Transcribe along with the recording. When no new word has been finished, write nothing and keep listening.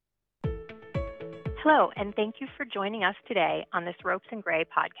Hello, and thank you for joining us today on this Ropes and Gray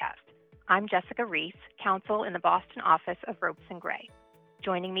podcast. I'm Jessica Reese, counsel in the Boston office of Ropes and Gray.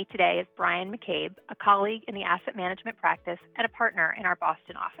 Joining me today is Brian McCabe, a colleague in the asset management practice and a partner in our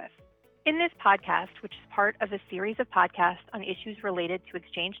Boston office. In this podcast, which is part of a series of podcasts on issues related to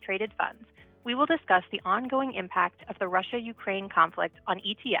exchange-traded funds, we will discuss the ongoing impact of the Russia-Ukraine conflict on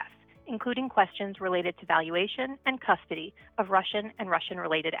ETFs, including questions related to valuation and custody of Russian and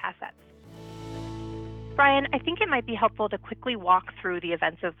Russian-related assets. Brian, I think it might be helpful to quickly walk through the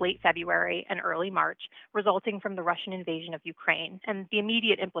events of late February and early March resulting from the Russian invasion of Ukraine and the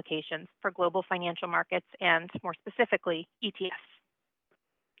immediate implications for global financial markets and, more specifically, ETFs.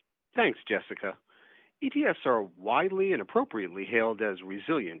 Thanks, Jessica. ETFs are widely and appropriately hailed as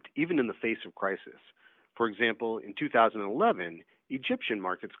resilient even in the face of crisis. For example, in 2011, Egyptian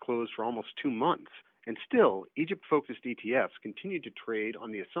markets closed for almost 2 months, and still, Egypt-focused ETFs continued to trade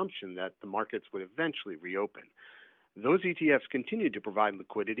on the assumption that the markets would eventually reopen. Those ETFs continued to provide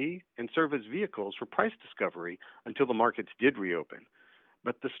liquidity and serve as vehicles for price discovery until the markets did reopen.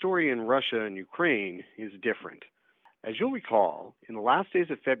 But the story in Russia and Ukraine is different. As you'll recall, in the last days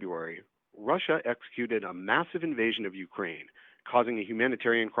of February, Russia executed a massive invasion of Ukraine, causing a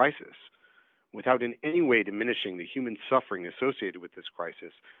humanitarian crisis. Without in any way diminishing the human suffering associated with this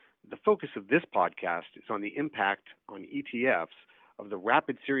crisis, the focus of this podcast is on the impact on ETFs of the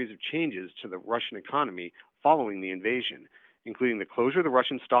rapid series of changes to the Russian economy following the invasion, including the closure of the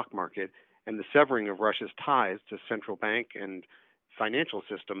Russian stock market and the severing of Russia's ties to central bank and financial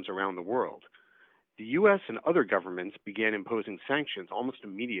systems around the world. The U.S. and other governments began imposing sanctions almost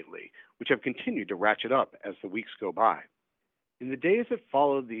immediately, which have continued to ratchet up as the weeks go by. In the days that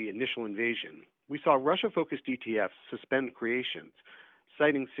followed the initial invasion, we saw Russia-focused ETFs suspend creations,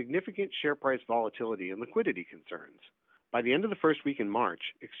 citing significant share price volatility and liquidity concerns. By the end of the first week in March,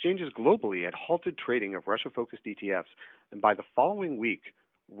 exchanges globally had halted trading of Russia-focused ETFs, and by the following week,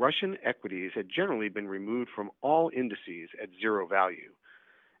 Russian equities had generally been removed from all indices at zero value.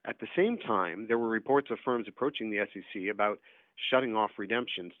 At the same time, there were reports of firms approaching the SEC about shutting off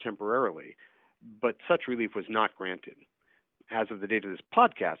redemptions temporarily, but such relief was not granted. As of the date of this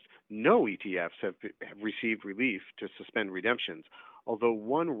podcast, no ETFs have received relief to suspend redemptions, although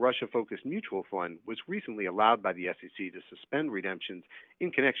one Russia-focused mutual fund was recently allowed by the SEC to suspend redemptions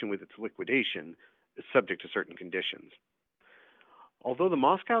in connection with its liquidation, subject to certain conditions. Although the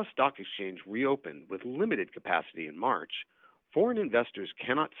Moscow Stock Exchange reopened with limited capacity in March, foreign investors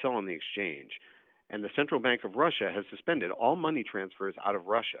cannot sell on the exchange, and the Central Bank of Russia has suspended all money transfers out of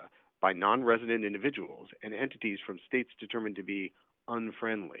Russia by non-resident individuals and entities from states determined to be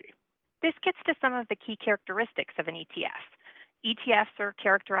unfriendly. This gets to some of the key characteristics of an ETF. ETFs are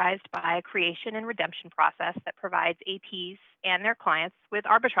characterized by a creation and redemption process that provides APs and their clients with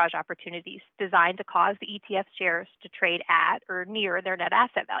arbitrage opportunities designed to cause the ETF shares to trade at or near their net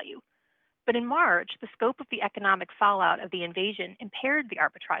asset value. But in March, the scope of the economic fallout of the invasion impaired the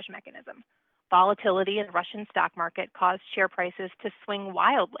arbitrage mechanism. Volatility in the Russian stock market caused share prices to swing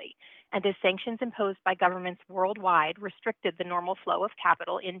wildly, and as sanctions imposed by governments worldwide restricted the normal flow of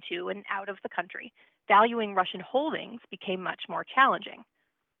capital into and out of the country, valuing Russian holdings became much more challenging.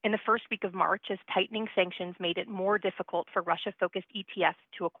 In the first week of March, as tightening sanctions made it more difficult for Russia-focused ETFs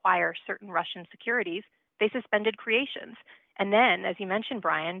to acquire certain Russian securities, they suspended creations. And then, as you mentioned,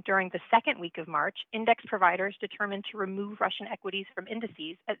 Brian, during the second week of March, index providers determined to remove Russian equities from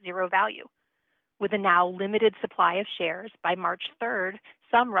indices at zero value. With a now limited supply of shares, by March 3rd,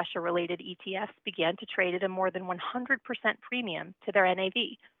 some Russia-related ETFs began to trade at a more than 100% premium to their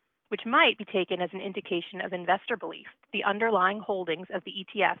NAV, which might be taken as an indication of investor belief the underlying holdings of the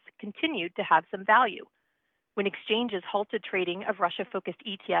ETFs continued to have some value. When exchanges halted trading of Russia-focused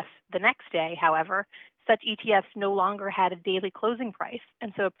ETFs the next day, however, such ETFs no longer had a daily closing price,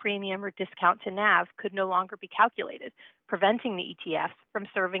 and so a premium or discount to NAV could no longer be calculated, preventing the ETFs from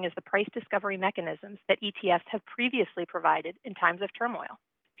serving as the price discovery mechanisms that ETFs have previously provided in times of turmoil.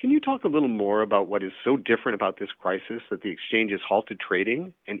 Can you talk a little more about what is so different about this crisis that the exchanges halted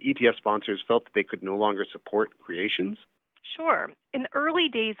trading and ETF sponsors felt that they could no longer support creations? Sure. In the early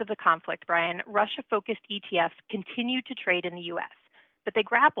days of the conflict, Brian, Russia-focused ETFs continued to trade in the U.S., but they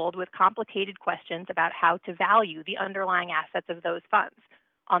grappled with complicated questions about how to value the underlying assets of those funds.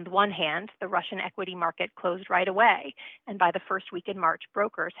 On the one hand, the Russian equity market closed right away, and by the first week in March,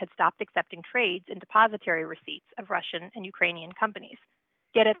 brokers had stopped accepting trades in depository receipts of Russian and Ukrainian companies.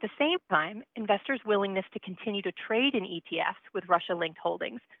 Yet at the same time, investors' willingness to continue to trade in ETFs with Russia-linked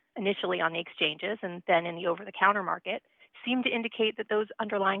holdings, initially on the exchanges and then in the over-the-counter market, seemed to indicate that those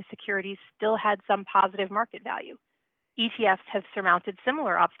underlying securities still had some positive market value. ETFs have surmounted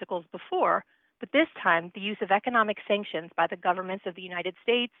similar obstacles before, But this time, the use of economic sanctions by the governments of the United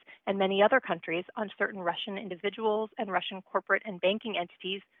States and many other countries on certain Russian individuals and Russian corporate and banking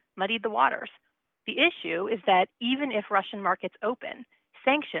entities muddied the waters. The issue is that even if Russian markets open,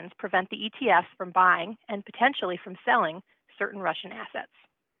 sanctions prevent the ETFs from buying and potentially from selling certain Russian assets.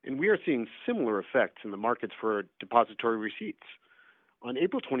 And we are seeing similar effects in the markets for depository receipts. On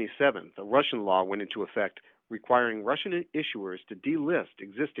April 27th, a Russian law went into effect requiring Russian issuers to delist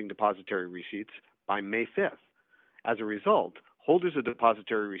existing depository receipts by May 5th. As a result, holders of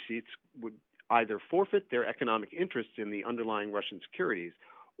depository receipts would either forfeit their economic interests in the underlying Russian securities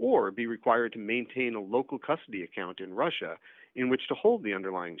or be required to maintain a local custody account in Russia in which to hold the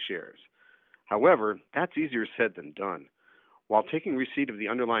underlying shares. However, that's easier said than done. While taking receipt of the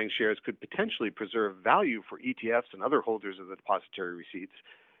underlying shares could potentially preserve value for ETFs and other holders of the depository receipts,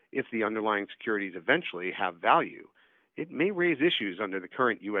 if the underlying securities eventually have value, it may raise issues under the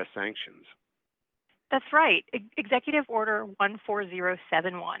current U.S. sanctions. That's right. Executive Order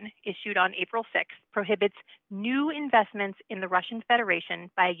 14071, issued on April 6th, prohibits new investments in the Russian Federation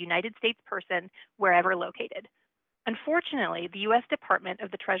by a United States person wherever located. Unfortunately, the U.S. Department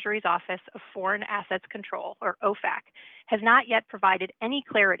of the Treasury's Office of Foreign Assets Control, or OFAC, has not yet provided any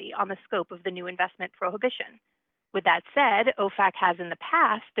clarity on the scope of the new investment prohibition. With that said, OFAC has in the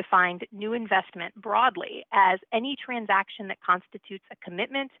past defined new investment broadly as any transaction that constitutes a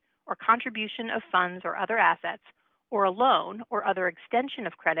commitment or contribution of funds or other assets, or a loan or other extension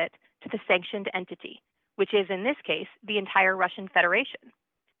of credit to the sanctioned entity, which is in this case the entire Russian Federation.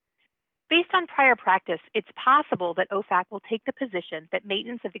 Based on prior practice, it's possible that OFAC will take the position that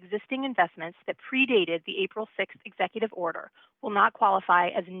maintenance of existing investments that predated the April 6th executive order will not qualify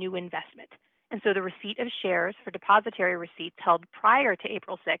as a new investment. And so the receipt of shares for depository receipts held prior to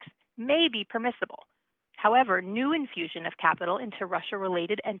April 6th may be permissible. However, new infusion of capital into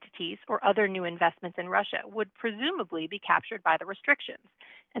Russia-related entities or other new investments in Russia would presumably be captured by the restrictions.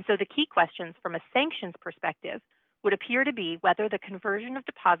 And so the key questions from a sanctions perspective would appear to be whether the conversion of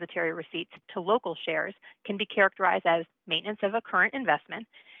depository receipts to local shares can be characterized as maintenance of a current investment,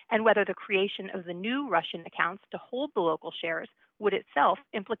 and whether the creation of the new Russian accounts to hold the local shares would itself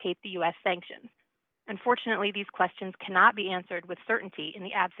implicate the U.S. sanctions. Unfortunately, these questions cannot be answered with certainty in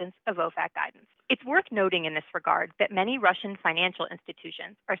the absence of OFAC guidance. It's worth noting in this regard that many Russian financial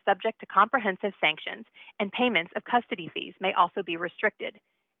institutions are subject to comprehensive sanctions, and payments of custody fees may also be restricted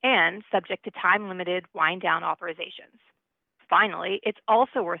and subject to time-limited wind-down authorizations. Finally, it's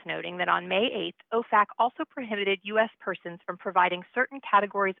also worth noting that on May 8th, OFAC also prohibited U.S. persons from providing certain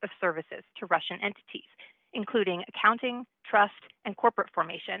categories of services to Russian entities, including accounting, trust, and corporate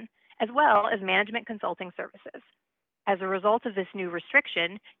formation, as well as management consulting services. As a result of this new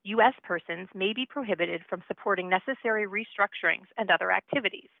restriction, U.S. persons may be prohibited from supporting necessary restructurings and other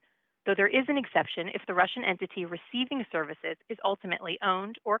activities, though there is an exception if the Russian entity receiving services is ultimately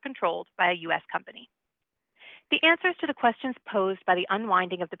owned or controlled by a U.S. company. The answers to the questions posed by the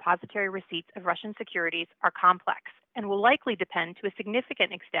unwinding of depository receipts of Russian securities are complex and will likely depend to a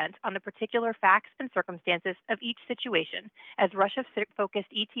significant extent on the particular facts and circumstances of each situation as Russia-focused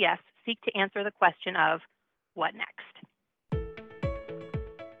ETFs seek to answer the question of what next?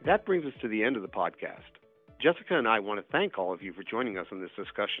 That brings us to the end of the podcast. Jessica and I want to thank all of you for joining us on this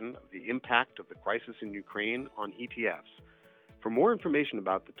discussion of the impact of the crisis in Ukraine on ETFs. For more information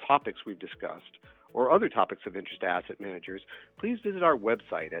about the topics we've discussed, or other topics of interest to asset managers, please visit our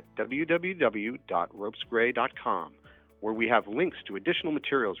website at www.ropesgray.com, where we have links to additional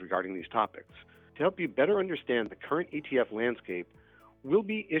materials regarding these topics. To help you better understand the current ETF landscape, we'll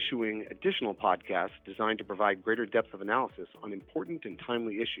be issuing additional podcasts designed to provide greater depth of analysis on important and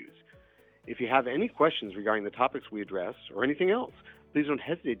timely issues. If you have any questions regarding the topics we address or anything else, please don't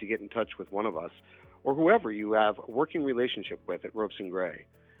hesitate to get in touch with one of us or whoever you have a working relationship with at Ropes & Gray.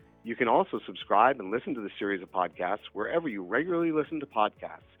 You can also subscribe and listen to the series of podcasts wherever you regularly listen to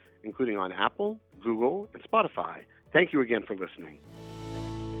podcasts, including on Apple, Google, and Spotify. Thank you again for listening.